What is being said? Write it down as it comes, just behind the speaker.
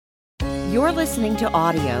You're listening to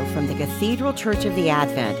audio from the Cathedral Church of the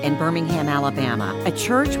Advent in Birmingham, Alabama, a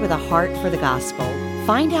church with a heart for the gospel.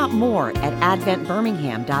 Find out more at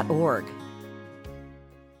adventbirmingham.org.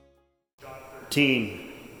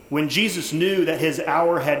 When Jesus knew that his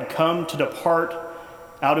hour had come to depart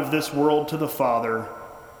out of this world to the Father,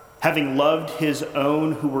 having loved his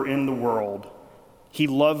own who were in the world, he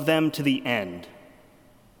loved them to the end.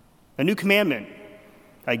 A new commandment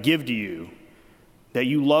I give to you, that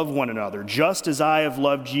you love one another. Just as I have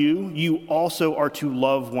loved you, you also are to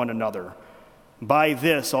love one another. By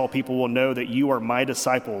this, all people will know that you are my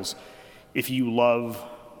disciples, if you love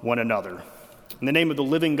one another. In the name of the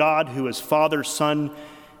living God, who is Father, Son,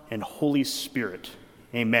 and Holy Spirit.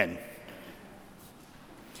 Amen.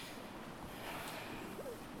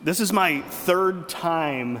 This is my third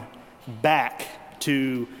time back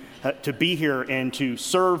to be here and to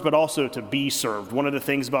serve, but also to be served. One of the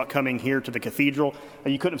things about coming here to the cathedral,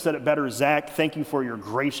 you couldn't have said it better, Zach. Thank you for your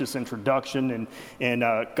gracious introduction and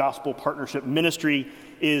gospel partnership ministry.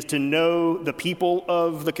 Is to know the people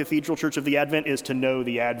of the Cathedral Church of the Advent is to know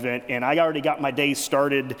the Advent. And I already got my day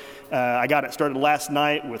started. I got it started last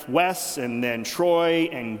night with Wes and then Troy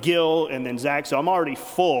and Gil and then Zach. So I'm already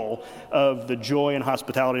full of the joy and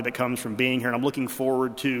hospitality that comes from being here. And I'm looking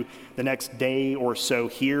forward to the next day or so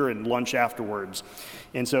here and lunch afterwards.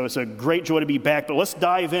 And so it's a great joy to be back. But let's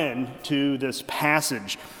dive in to this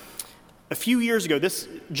passage. A few years ago,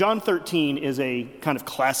 John 13 is a kind of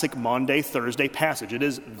classic Maundy Thursday passage. It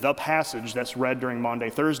is the passage that's read during Maundy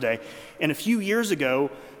Thursday. And a few years ago,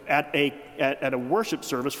 at a worship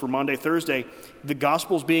service for Maundy Thursday, the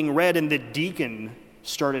gospel's being read, and the deacon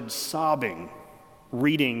started sobbing,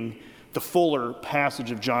 reading the fuller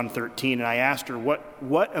passage of John 13. And I asked her,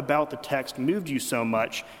 what about the text moved you so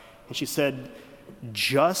much? And she said,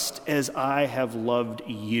 just as I have loved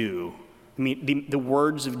you. I mean, the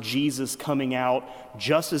words of Jesus coming out,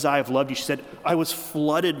 just as I have loved you. She said, I was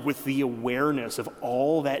flooded with the awareness of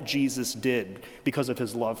all that Jesus did because of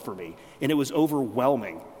his love for me. And it was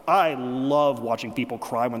overwhelming. I love watching people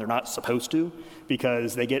cry when they're not supposed to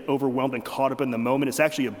because they get overwhelmed and caught up in the moment. It's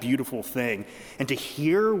actually a beautiful thing. And to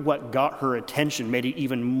hear what got her attention made it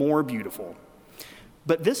even more beautiful.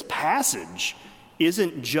 But this passage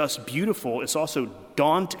isn't just beautiful, it's also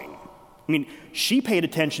daunting. I mean, she paid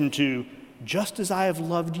attention to just as I have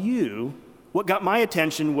loved you. What got my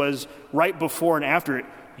attention was right before and after it,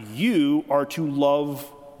 you are to love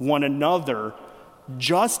one another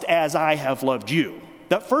just as I have loved you.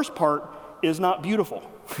 That first part is not beautiful.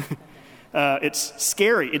 It's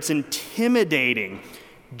scary. It's intimidating.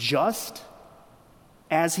 Just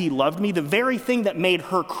as he loved me, the very thing that made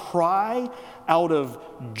her cry out of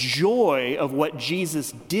joy of what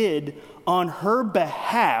Jesus did on her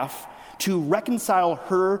behalf to reconcile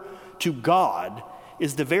her to God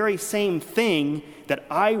is the very same thing that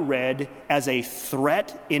I read as a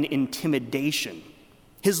threat and intimidation.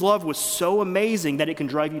 His love was so amazing that it can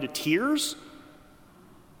drive you to tears,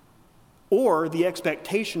 or the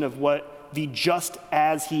expectation of what the just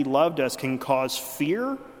as he loved us can cause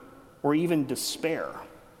fear or even despair.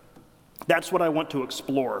 That's what I want to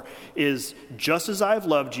explore, is just as I've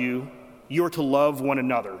loved you, you're to love one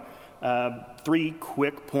another. 3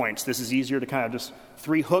 quick points. This is easier to kind of just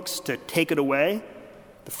 3 hooks to take it away.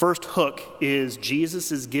 The first hook is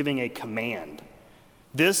Jesus is giving a command.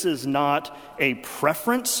 This is not a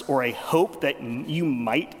preference or a hope that you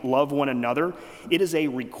might love one another. It is a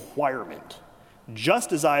requirement.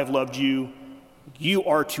 Just as I have loved you, you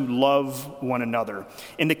are to love one another.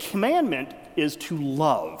 And the commandment is to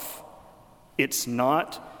love. It's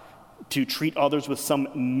not to treat others with some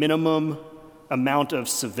minimum amount of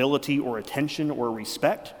civility or attention or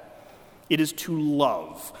respect. It is to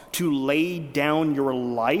love, to lay down your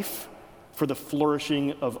life for the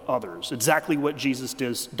flourishing of others. Exactly what Jesus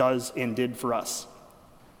does and did for us.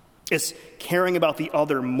 It's caring about the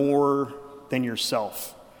other more than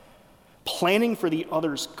yourself. Planning for the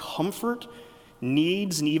other's comfort,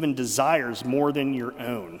 needs, and even desires more than your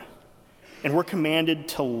own. And we're commanded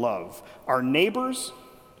to love our neighbors,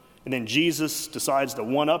 and then Jesus decides to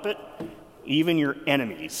one-up it, even your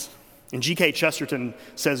enemies. And G.K. Chesterton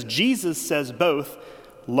says, Jesus says both,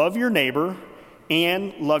 love your neighbor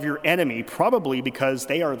and love your enemy, probably because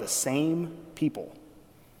they are the same people.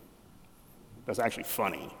 That's actually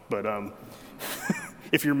funny, but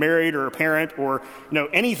if you're married or a parent or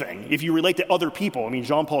anything, if you relate to other people,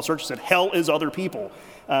 Jean-Paul Sartre said, hell is other people.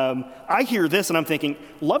 I hear this and I'm thinking,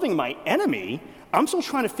 loving my enemy, I'm still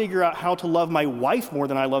trying to figure out how to love my wife more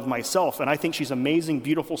than I love myself. And I think she's amazing,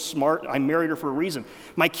 beautiful, smart. I married her for a reason.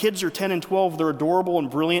 My kids are 10 and 12. They're adorable and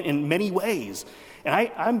brilliant in many ways.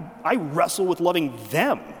 And I wrestle with loving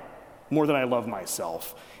them more than I love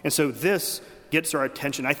myself. And so this gets our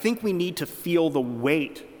attention. I think we need to feel the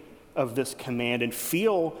weight of this command and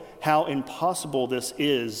feel how impossible this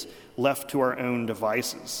is left to our own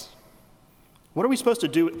devices. What are we supposed to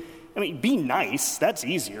do? I mean, be nice, that's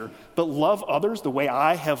easier, but love others the way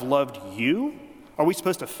I have loved you? Are we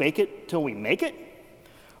supposed to fake it till we make it?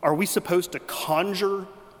 Are we supposed to conjure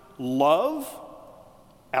love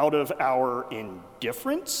out of our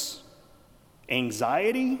indifference,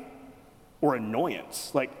 anxiety, or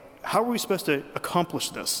annoyance? Like, how are we supposed to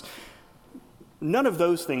accomplish this? None of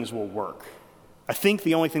those things will work. I think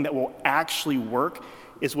the only thing that will actually work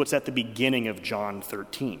is what's at the beginning of John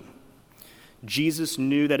 13. Jesus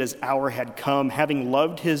knew that his hour had come. Having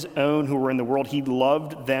loved his own who were in the world, he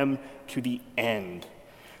loved them to the end.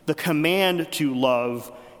 The command to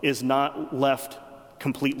love is not left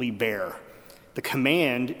completely bare. The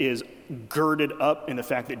command is girded up in the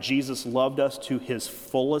fact that Jesus loved us to his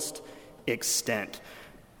fullest extent.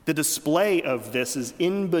 The display of this is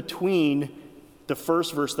in between the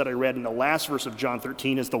first verse that I read and the last verse of John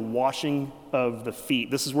 13 is the washing of the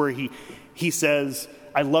feet. This is where he says,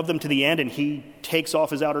 I love them to the end, and he takes off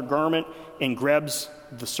his outer garment and grabs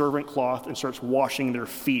the servant cloth and starts washing their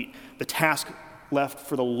feet, the task left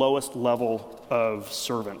for the lowest level of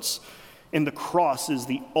servants. And the cross is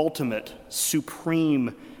the ultimate,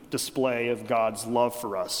 supreme display of God's love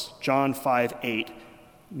for us. John 5:8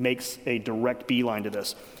 makes a direct beeline to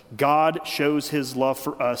this. God shows his love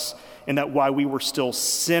for us, and that while we were still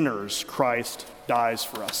sinners, Christ dies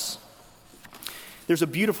for us. There's a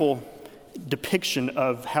beautiful depiction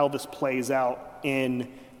of how this plays out in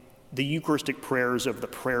the Eucharistic prayers of the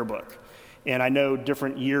prayer book. And I know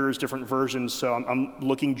different years, different versions, so I'm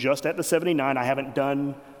looking just at the 79. I haven't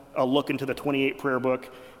done a look into the 28 prayer book,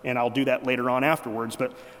 and I'll do that later on afterwards.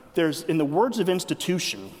 But there's, in the words of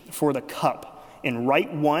institution for the cup, in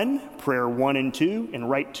Rite 1, prayer 1 and 2, in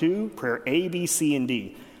Rite 2, prayer A, B, C, and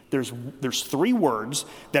D, there's 3 words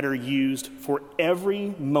that are used for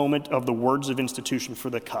every moment of the words of institution for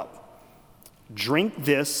the cup. Drink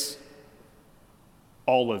this,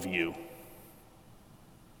 all of you.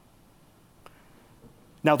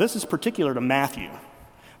 Now, this is particular to Matthew.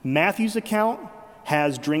 Matthew's account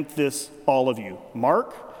has drink this, all of you.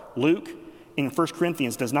 Mark, Luke, and 1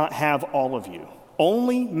 Corinthians does not have all of you.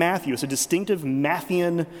 Only Matthew, it's a distinctive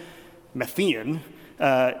Matthean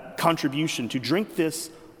contribution to drink this,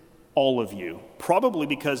 all of you. Probably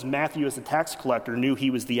because Matthew, as a tax collector, knew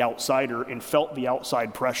he was the outsider and felt the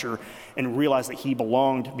outside pressure and realized that he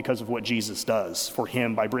belonged because of what Jesus does for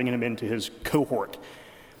him by bringing him into his cohort.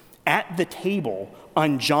 At the table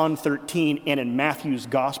on John 13 and in Matthew's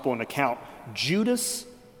gospel and account, Judas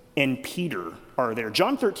and Peter are there.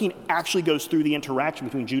 John 13 actually goes through the interaction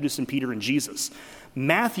between Judas and Peter and Jesus.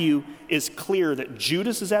 Matthew is clear that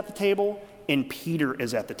Judas is at the table and Peter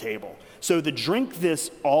is at the table. So the drink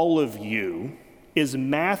this, all of you, is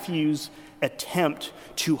Matthew's attempt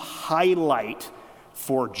to highlight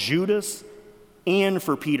for Judas and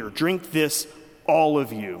for Peter. Drink this, all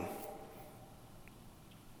of you.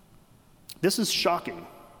 This is shocking.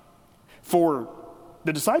 For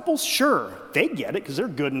the disciples, sure, they get it because they're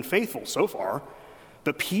good and faithful so far.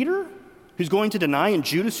 But Peter, who's going to deny, and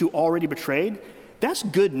Judas, who already betrayed, that's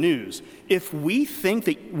good news. If we think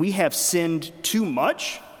that we have sinned too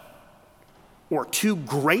much, or too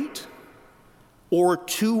great, or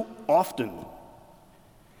too often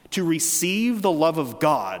to receive the love of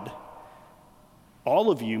God, all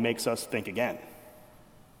of you makes us think again.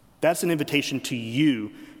 That's an invitation to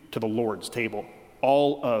you to the Lord's table,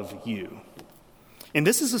 all of you. And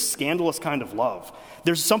this is a scandalous kind of love.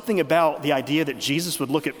 There's something about the idea that Jesus would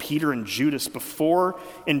look at Peter and Judas before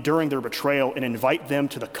and during their betrayal and invite them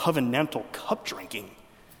to the covenantal cup drinking.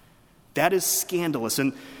 That is scandalous.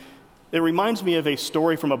 And it reminds me of a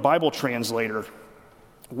story from a Bible translator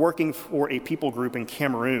working for a people group in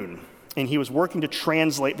Cameroon. And he was working to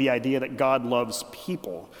translate the idea that God loves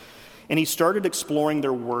people. And he started exploring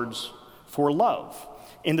their words for love.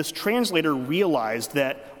 And this translator realized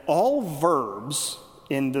that all verbs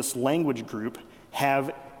in this language group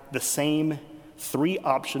have the same 3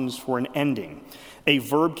 options for an ending. A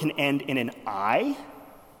verb can end in an I,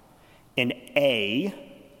 an A,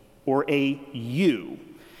 or a U.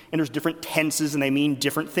 And there's different tenses and they mean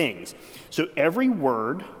different things. So every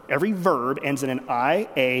verb ends in an I,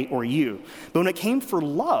 A, or U. But when it came for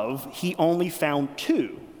love, he only found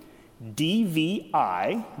 2.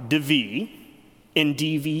 DVI, DV, and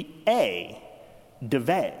DVA,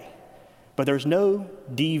 DV. But there's no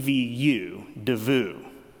DVU, DVU.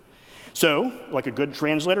 So, like a good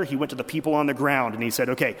translator, he went to the people on the ground and he said,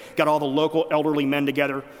 okay, got all the local elderly men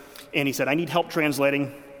together, and he said, I need help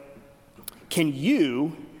translating. can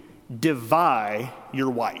you divy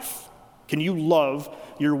your wife? Can you love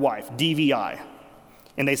your wife? DVI.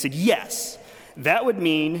 And they said, yes. That would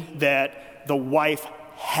mean that the wife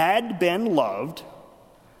had been loved,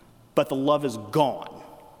 but the love is gone.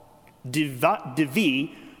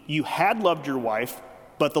 Divi, you had loved your wife,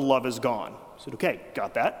 but the love is gone. I said, okay,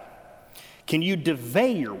 got that. Can you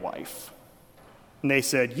divey your wife? And they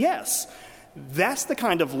said, yes. That's the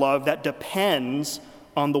kind of love that depends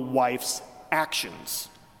on the wife's actions.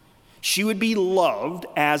 She would be loved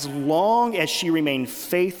as long as she remained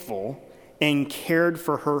faithful and cared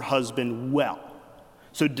for her husband well.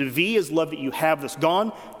 So divi is love that you have that's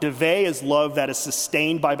gone. Divey is love that is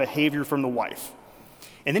sustained by behavior from the wife.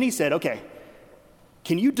 And then he said, okay,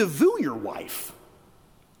 can you devu your wife?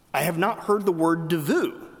 I have not heard the word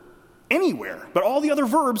devu anywhere, but all the other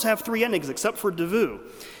verbs have 3 endings except for devu.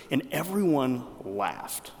 And everyone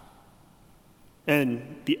laughed.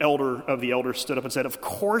 And the elder of the elders stood up and said, of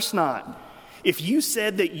course not. If you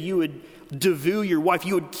said that you would devu your wife,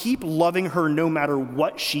 you would keep loving her no matter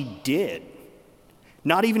what she did.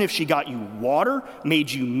 Not even if she got you water, made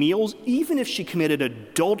you meals, even if she committed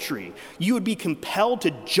adultery, you would be compelled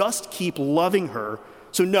to just keep loving her.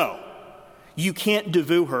 So no, you can't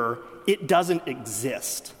devu her. It doesn't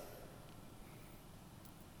exist.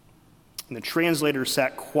 And the translator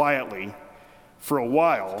sat quietly for a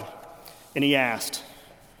while, and he asked,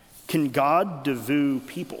 can God devu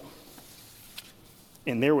people?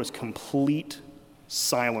 And there was complete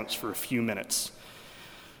silence for a few minutes.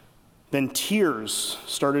 Then tears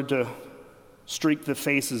started to streak the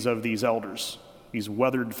faces of these elders, these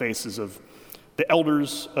weathered faces of the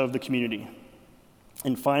elders of the community.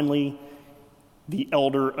 And finally, the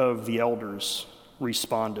elder of the elders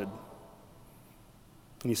responded.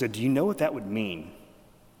 And he said, do you know what that would mean?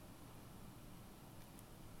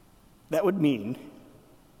 That would mean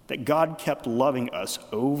that God kept loving us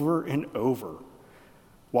over and over,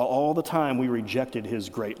 while all the time we rejected his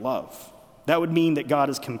great love. That would mean that God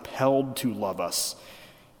is compelled to love us,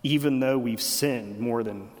 even though we've sinned more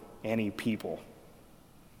than any people.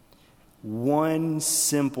 One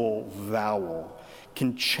simple vowel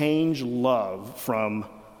can change love from,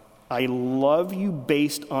 I love you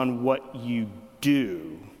based on what you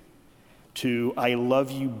do, to, I love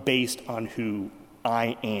you based on who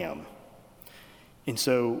I am. And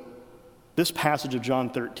so, this passage of John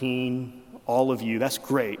 13, all of you, that's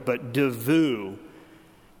great, but devu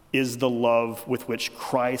is the love with which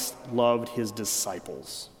Christ loved his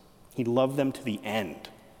disciples. He loved them to the end,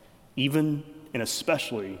 even and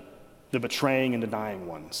especially the betraying and denying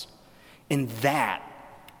ones. And that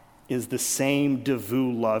is the same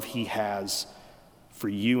devu love he has for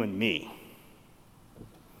you and me.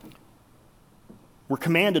 We're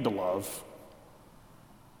commanded to love.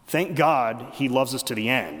 Thank God he loves us to the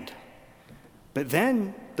end. But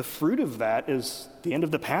then the fruit of that is the end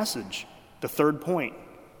of the passage, the third point.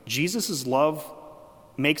 Jesus' love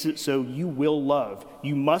makes it so you will love.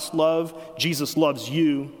 You must love. Jesus loves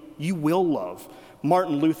you. You will love.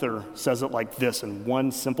 Martin Luther says it like this in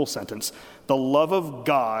one simple sentence. The love of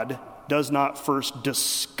God does not first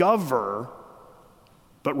discover,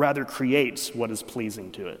 but rather creates what is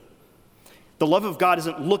pleasing to it. The love of God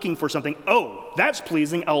isn't looking for something, oh, that's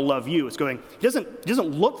pleasing, I'll love you. It's going, he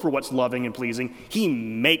doesn't look for what's loving and pleasing. He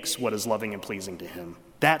makes what is loving and pleasing to him.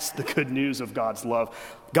 That's the good news of God's love.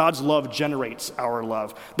 God's love generates our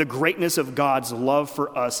love. The greatness of God's love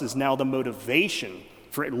for us is now the motivation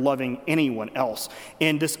for loving anyone else.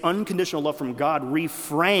 And this unconditional love from God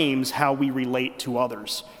reframes how we relate to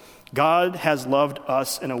others. God has loved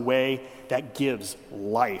us in a way that gives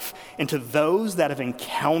life. And to those that have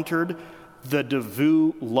encountered the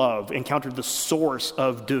devu love, encountered the source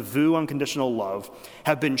of devu unconditional love,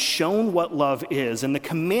 have been shown what love is, and the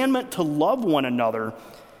commandment to love one another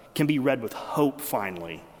can be read with hope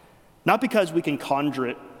finally. Not because we can conjure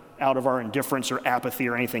it out of our indifference or apathy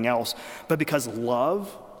or anything else, but because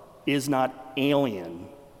love is not alien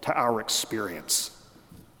to our experience.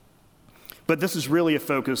 But this is really a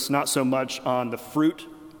focus not so much on the fruit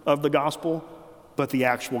of the gospel, but the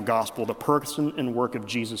actual gospel, the person and work of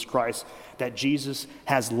Jesus Christ, that Jesus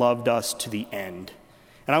has loved us to the end.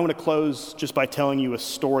 And I want to close just by telling you a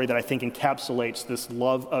story that I think encapsulates this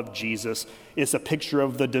love of Jesus. It's a picture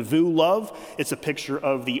of the devu love. It's a picture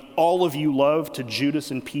of the all of you love to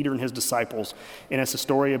Judas and Peter and his disciples. And it's a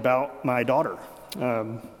story about my daughter.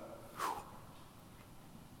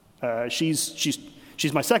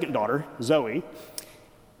 She's my second daughter, Zoe.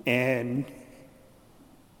 And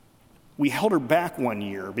we held her back one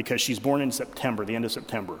year because she's born in September, the end of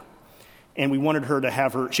September. And we wanted her to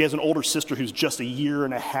have she has an older sister who's just a year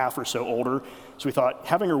and a half or so older. So we thought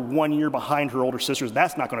having her 1 year behind her older sisters,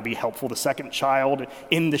 that's not going to be helpful. The second child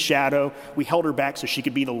in the shadow, we held her back so she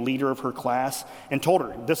could be the leader of her class and told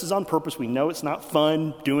her, this is on purpose. We know it's not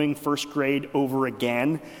fun doing first grade over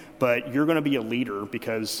again, but you're going to be a leader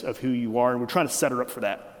because of who you are. And we're trying to set her up for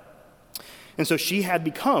that. And so she had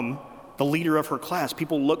become the leader of her class.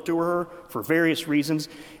 People looked to her for various reasons.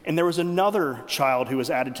 And there was another child who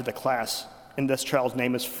was added to the class, and this child's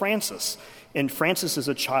name is Francis. And Francis is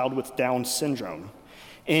a child with Down syndrome.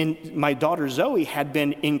 And my daughter Zoe had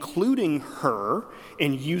been including her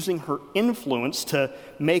and using her influence to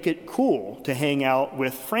make it cool to hang out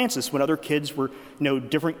with Francis when other kids were,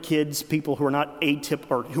 different kids, people who are not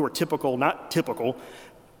who are typical, not typical,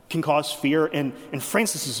 can cause fear. And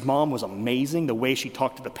Francis's mom was amazing, the way she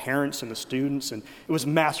talked to the parents and the students, and it was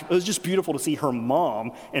masterful. It was just beautiful to see her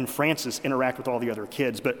mom and Francis interact with all the other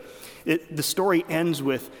kids. But the story ends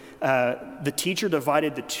with the teacher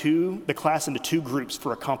divided the class into two groups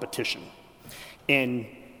for a competition. And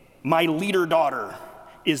my leader daughter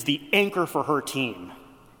is the anchor for her team,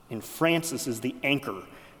 and Francis is the anchor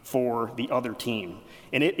for the other team.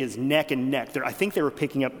 And it is neck and neck. I think they were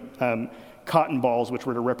picking up cotton balls, which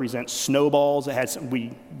were to represent snowballs.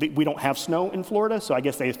 We don't have snow in Florida, so I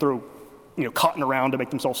guess they throw cotton around to make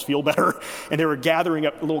themselves feel better. And they were gathering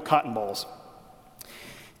up little cotton balls.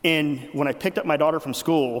 And when I picked up my daughter from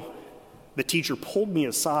school, the teacher pulled me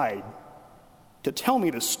aside to tell me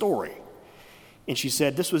the story. And she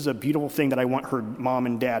said, this was a beautiful thing that I want her mom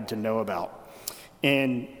and dad to know about.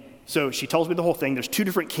 And so she tells me the whole thing. There's two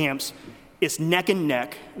different camps. It's neck and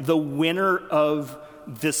neck. The winner of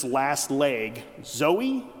this last leg,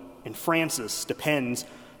 Zoe and Francis, depends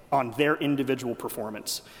on their individual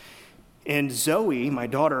performance. And Zoe, my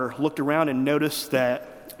daughter, looked around and noticed that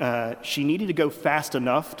she needed to go fast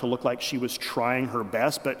enough to look like she was trying her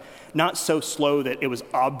best, but not so slow that it was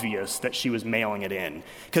obvious that she was mailing it in.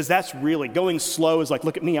 Because that's really, going slow is like,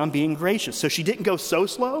 look at me, I'm being gracious. So she didn't go so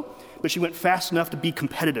slow, but she went fast enough to be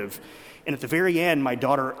competitive. And at the very end, my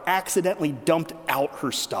daughter accidentally dumped out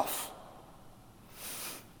her stuff.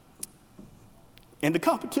 And the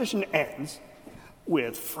competition ends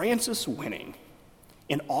with Francis winning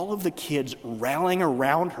and all of the kids rallying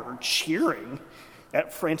around her, cheering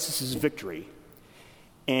at Francis's victory.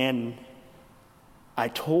 And I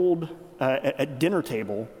told, at dinner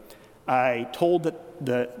table, I told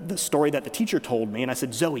the story that the teacher told me, and I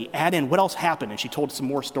said, Zoe, add in what else happened. And she told some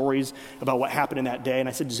more stories about what happened in that day. And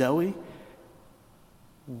I said, Zoe,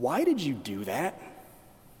 why did you do that?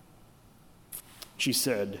 She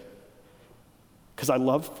said, because I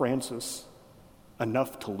love Francis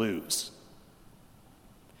enough to lose.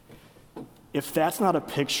 If that's not a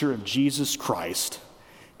picture of Jesus Christ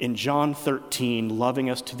in John 13 loving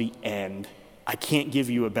us to the end, I can't give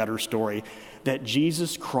you a better story. That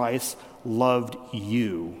Jesus Christ loved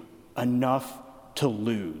you enough to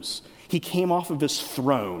lose. He came off of his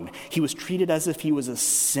throne. He was treated as if he was a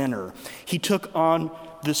sinner. He took on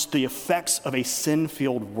the effects of a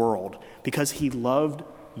sin-filled world because he loved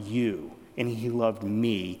you and he loved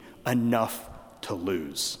me enough to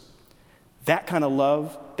lose. That kind of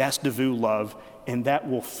love, that's Devu love, and that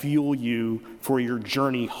will fuel you for your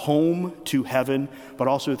journey home to heaven, but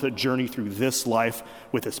also the journey through this life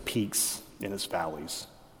with its peaks and its valleys.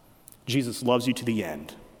 Jesus loves you to the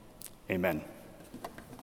end. Amen.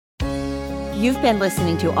 You've been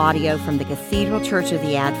listening to audio from the Cathedral Church of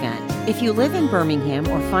the Advent. If you live in Birmingham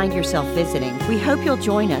or find yourself visiting, we hope you'll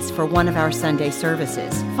join us for one of our Sunday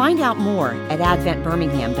services. Find out more at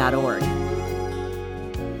adventbirmingham.org.